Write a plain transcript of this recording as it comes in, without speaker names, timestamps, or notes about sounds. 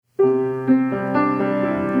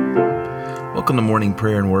Welcome to morning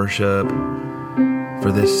prayer and worship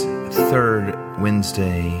for this third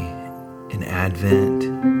Wednesday in Advent.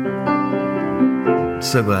 I'm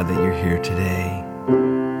so glad that you're here today.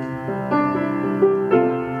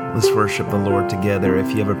 Let's worship the Lord together.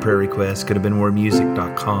 If you have a prayer request, go to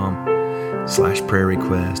benwarmusic.com/prayer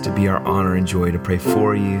request. It'd be our honor and joy to pray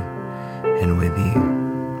for you and with you.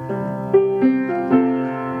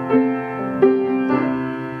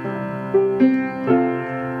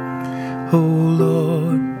 Oh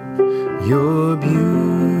Lord, you're beautiful.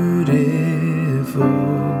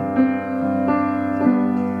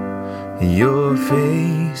 Your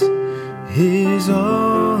face is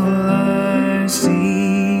all I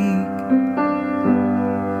seek.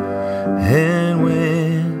 And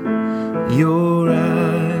when your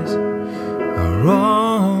eyes are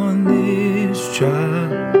on this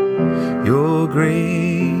child, your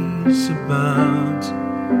grace abounds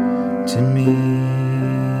to me.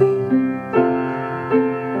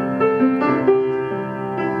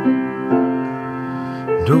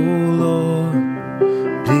 Oh Lord,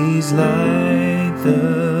 please light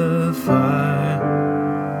the fire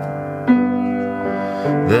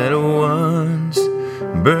that once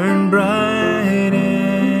burned bright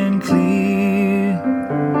and clear.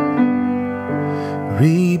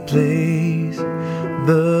 Replace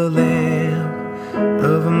the lamp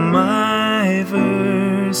of my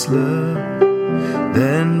first love,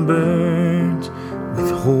 then burns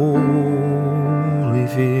with holy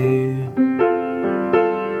fear.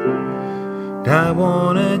 I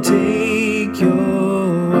wanna take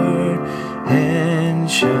your word and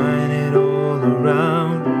shine it all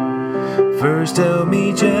around. First help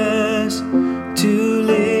me just to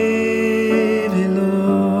live it,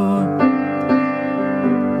 Lord.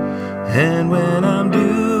 And when I'm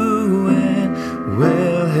doing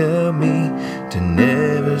well, help me to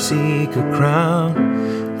never seek a crown,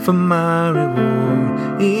 for my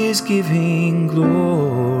reward is giving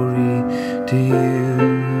glory to you.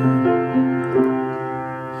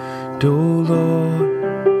 Oh Lord,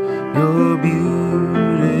 you're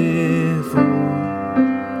beautiful.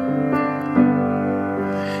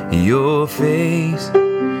 Your face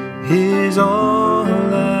is all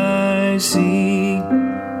I see.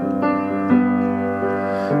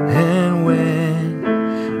 And when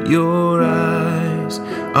your eyes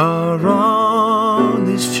are on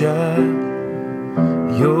this child,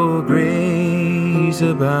 your grace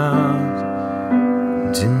abounds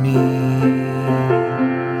to me.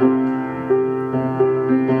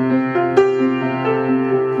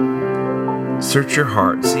 Search your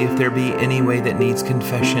heart, see if there be any way that needs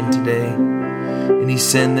confession today, any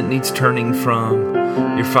sin that needs turning from.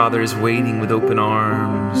 Your Father is waiting with open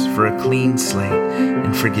arms for a clean slate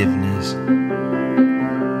and forgiveness.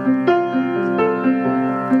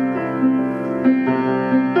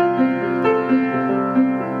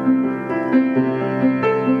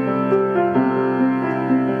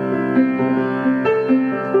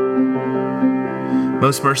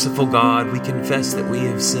 Most merciful God, we confess that we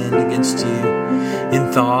have sinned against you in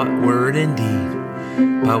thought, word, and deed,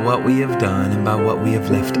 by what we have done and by what we have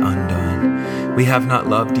left undone. We have not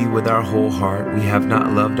loved you with our whole heart. We have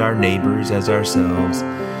not loved our neighbors as ourselves.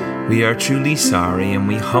 We are truly sorry, and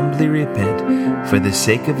we humbly repent. For the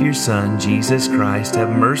sake of your Son, Jesus Christ, have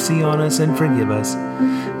mercy on us and forgive us,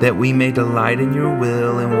 that we may delight in your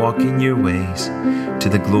will and walk in your ways, to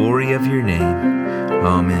the glory of your name.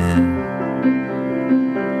 Amen.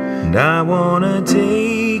 And I wanna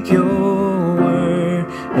take your word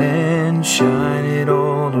and shine it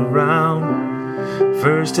all around.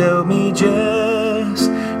 First help me just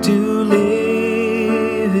to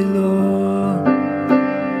live it, Lord.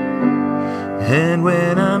 And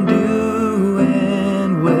when I'm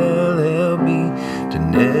doing well, help me to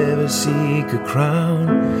never seek a crown,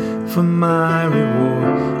 for my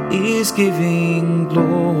reward is giving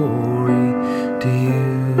glory to you.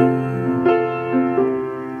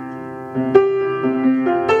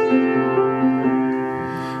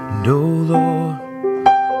 And oh Lord,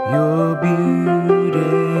 you're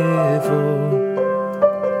beautiful.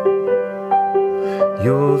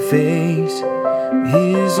 Your face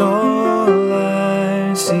is all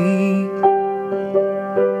I see.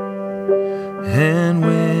 And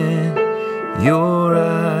when your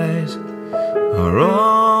eyes are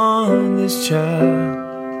on this child,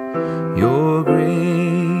 your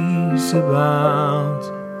grace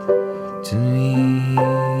abounds to me.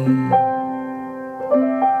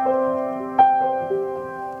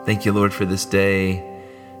 Thank you, Lord, for this day.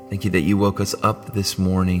 Thank you that you woke us up this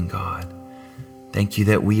morning, God. Thank you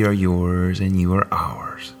that we are yours and you are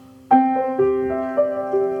ours.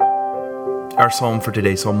 Our psalm for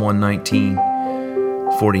today, Psalm 119,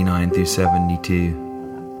 49 through 72.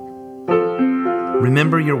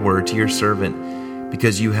 Remember your word to your servant,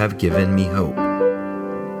 because you have given me hope.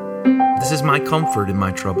 This is my comfort in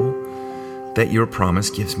my trouble, that your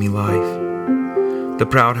promise gives me life. The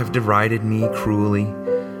proud have derided me cruelly,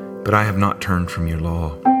 but I have not turned from your law.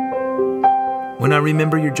 When I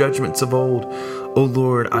remember your judgments of old, O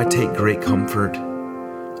Lord, I take great comfort.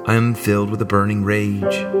 I am filled with a burning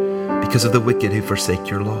rage because of the wicked who forsake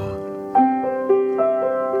your law.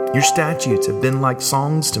 Your statutes have been like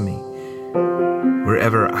songs to me,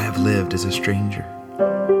 wherever I have lived as a stranger.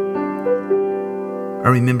 I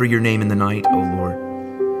remember your name in the night, O Lord,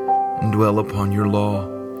 and dwell upon your law.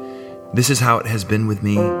 This is how it has been with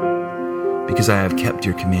me, because I have kept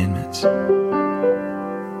your commandments.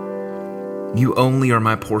 You only are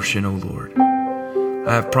my portion, O Lord.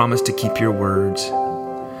 I have promised to keep your words.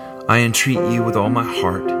 I entreat you with all my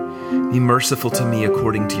heart. Be merciful to me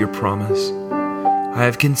according to your promise. I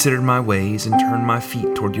have considered my ways and turned my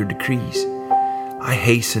feet toward your decrees. I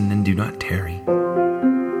hasten and do not tarry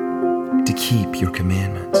to keep your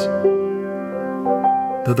commandments.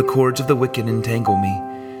 Though the cords of the wicked entangle me,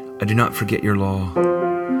 I do not forget your law.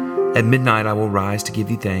 At midnight I will rise to give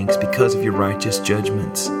you thanks because of your righteous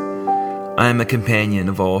judgments. I am a companion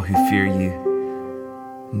of all who fear you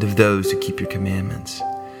and of those who keep your commandments.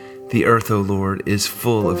 The earth, O Lord, is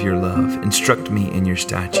full of your love. Instruct me in your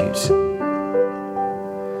statutes.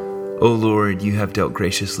 O Lord, you have dealt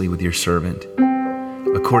graciously with your servant,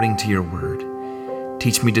 according to your word.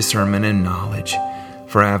 Teach me discernment and knowledge,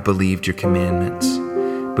 for I have believed your commandments.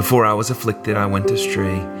 Before I was afflicted, I went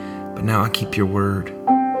astray, but now I keep your word.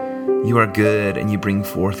 You are good, and you bring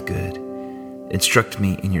forth good. Instruct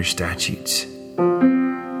me in your statutes.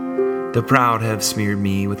 The proud have smeared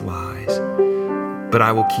me with lies, but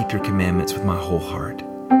I will keep your commandments with my whole heart.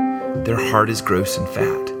 Their heart is gross and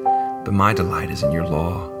fat, but my delight is in your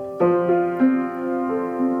law.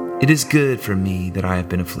 It is good for me that I have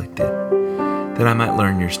been afflicted, that I might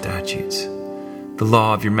learn your statutes. The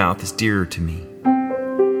law of your mouth is dearer to me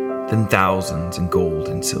than thousands in gold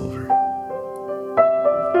and silver.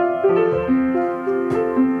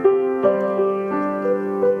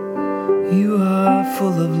 You are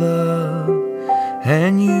full of love,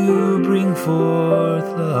 and you bring forth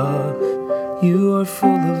love. You are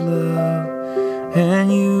full of love,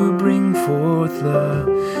 and you bring forth love.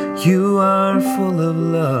 You are full of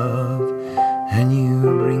love, and you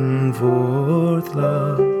bring forth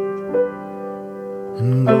love.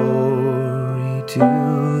 And glory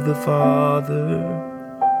to the Father,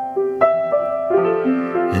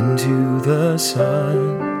 and to the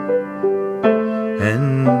Son,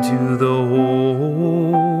 and to the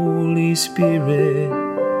Holy Spirit,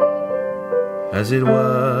 as it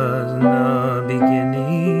was in the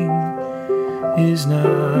beginning, is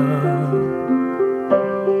now,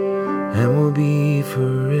 and will be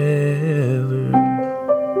forever.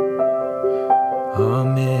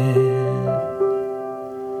 Amen.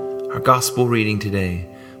 Our gospel reading today,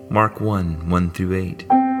 Mark 1 through 8.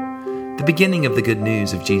 The beginning of the good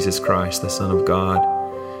news of Jesus Christ, the Son of God.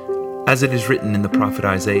 As it is written in the prophet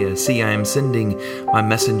Isaiah, "See, I am sending my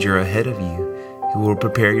messenger ahead of you, who will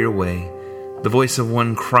prepare your way, the voice of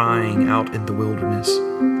one crying out in the wilderness.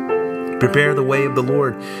 Prepare the way of the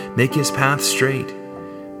Lord, make his path straight."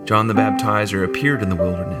 John the Baptizer appeared in the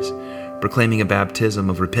wilderness, proclaiming a baptism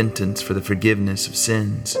of repentance for the forgiveness of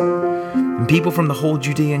sins. And people from the whole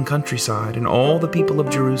Judean countryside and all the people of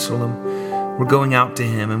Jerusalem were going out to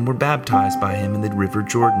him and were baptized by him in the river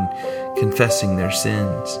Jordan, confessing their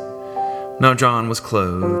sins. Now John was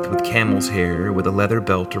clothed with camel's hair, with a leather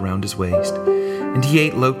belt around his waist, and he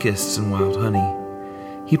ate locusts and wild honey.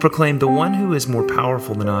 He proclaimed, "The one who is more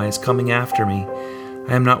powerful than I is coming after me.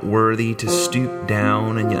 I am not worthy to stoop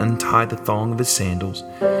down and untie the thong of his sandals.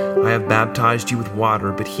 I have baptized you with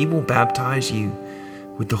water, but he will baptize you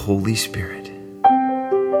with the Holy Spirit."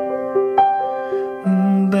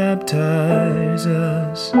 Baptize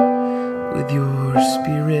us with your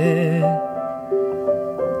Spirit.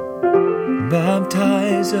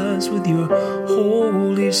 Baptize us with your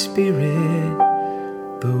Holy Spirit,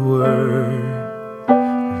 the word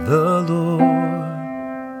of the Lord.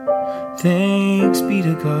 Thanks be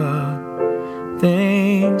to God,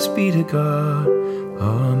 thanks be to God,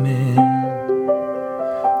 amen.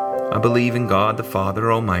 I believe in God the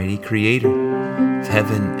Father Almighty, creator of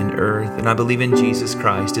heaven and earth, and I believe in Jesus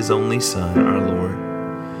Christ, his only Son, our Lord.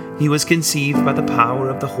 He was conceived by the power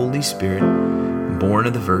of the Holy Spirit, and born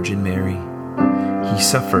of the Virgin Mary. He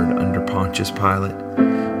suffered under Pontius Pilate,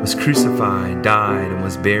 was crucified, died, and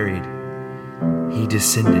was buried. He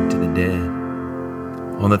descended to the dead.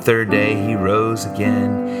 On the third day he rose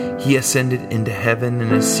again. He ascended into heaven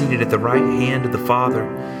and is seated at the right hand of the Father.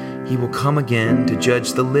 He will come again to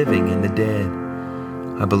judge the living and the dead.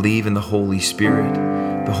 I believe in the Holy Spirit,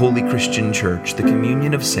 the holy Christian Church, the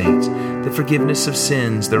communion of saints, the forgiveness of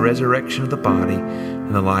sins, the resurrection of the body,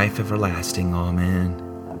 and the life everlasting. Amen.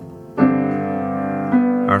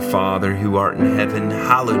 Our Father, who art in heaven,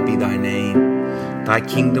 hallowed be thy name. Thy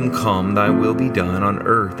kingdom come, thy will be done on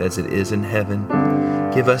earth as it is in heaven.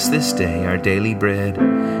 Give us this day our daily bread,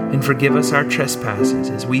 and forgive us our trespasses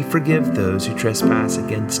as we forgive those who trespass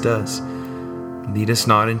against us. Lead us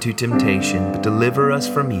not into temptation, but deliver us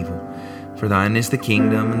from evil. For thine is the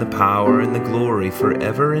kingdom and the power and the glory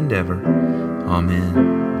forever and ever.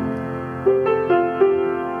 Amen.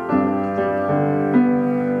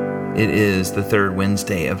 It is the third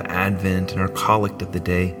Wednesday of Advent and our collect of the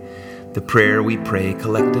day, the prayer we pray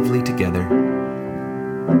collectively together.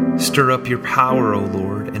 Stir up your power, O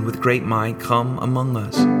Lord, and with great might come among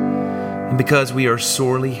us. And because we are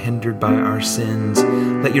sorely hindered by our sins,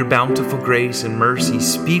 let your bountiful grace and mercy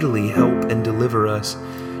speedily help and deliver us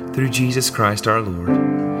through Jesus Christ our Lord,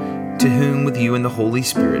 to whom with you and the Holy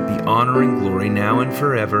Spirit be honor and glory now and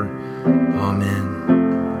forever. Amen.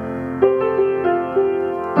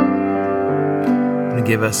 I'm going to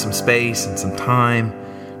give us some space and some time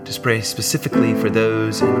to pray specifically for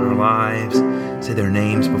those in our lives. Say their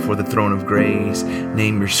names before the throne of grace.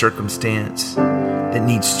 Name your circumstance that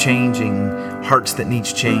needs changing, hearts that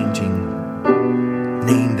needs changing.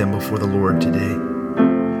 Name them before the Lord today.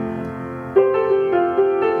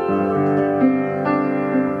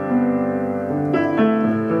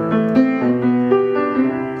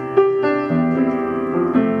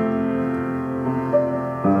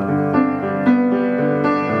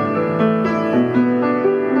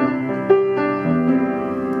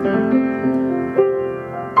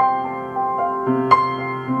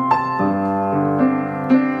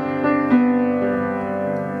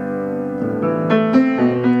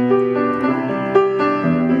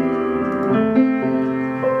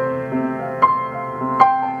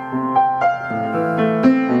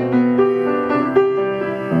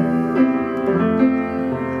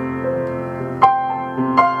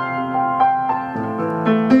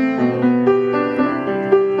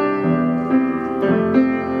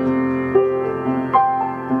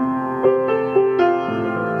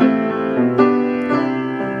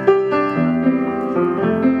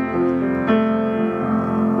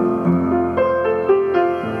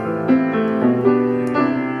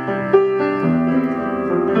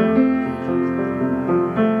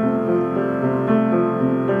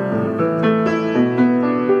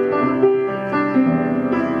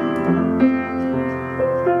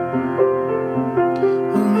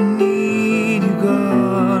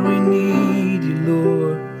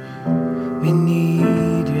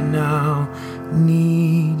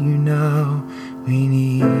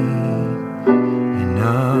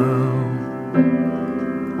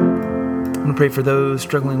 Pray for those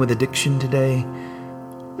struggling with addiction today,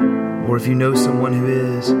 or if you know someone who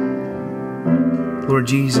is. Lord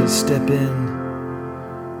Jesus, step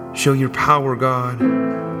in. Show your power, God,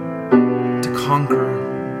 to conquer,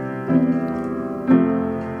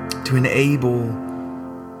 to enable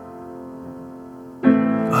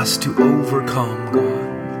us to overcome, God.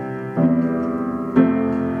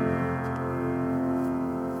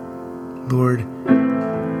 Lord,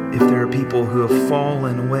 if there are people who have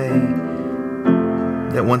fallen away,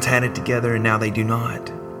 that once had it together and now they do not,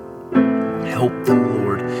 help them,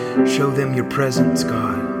 Lord. Show them your presence,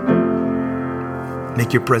 God.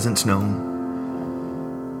 Make your presence known.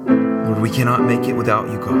 Lord, we cannot make it without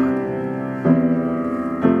you, God.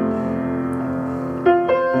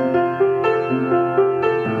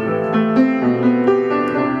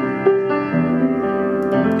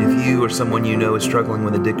 If you or someone you know is struggling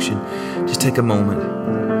with addiction, just take a moment.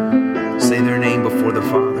 Say their name before the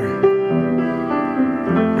Father.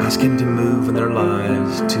 Ask Him to move in their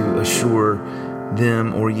lives, to assure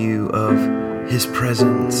them or you of His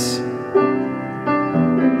presence.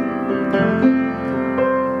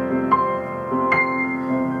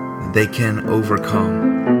 They can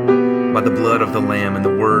overcome by the blood of the Lamb and the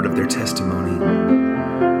word of their testimony.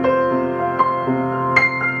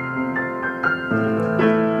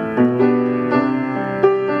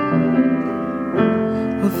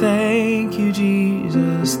 Well, thank you,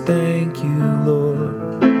 Jesus. Thank you, Lord.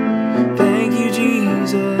 Thank you,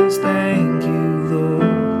 Jesus. Thank you, Lord.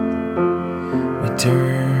 We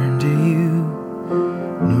turn to you.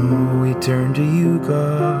 No, we turn to you,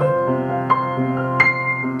 God.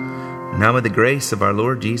 Now may the grace of our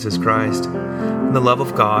Lord Jesus Christ, and the love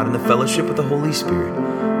of God, and the fellowship of the Holy Spirit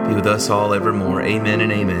be with us all evermore. Amen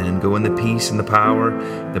and amen. Go in the peace and the power,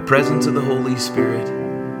 the presence of the Holy Spirit.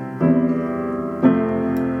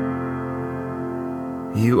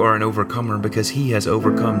 You are an overcomer because He has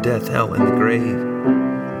overcome death, hell, and the grave.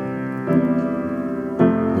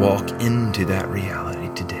 Walk into that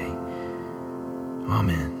reality today.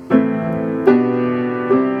 Amen.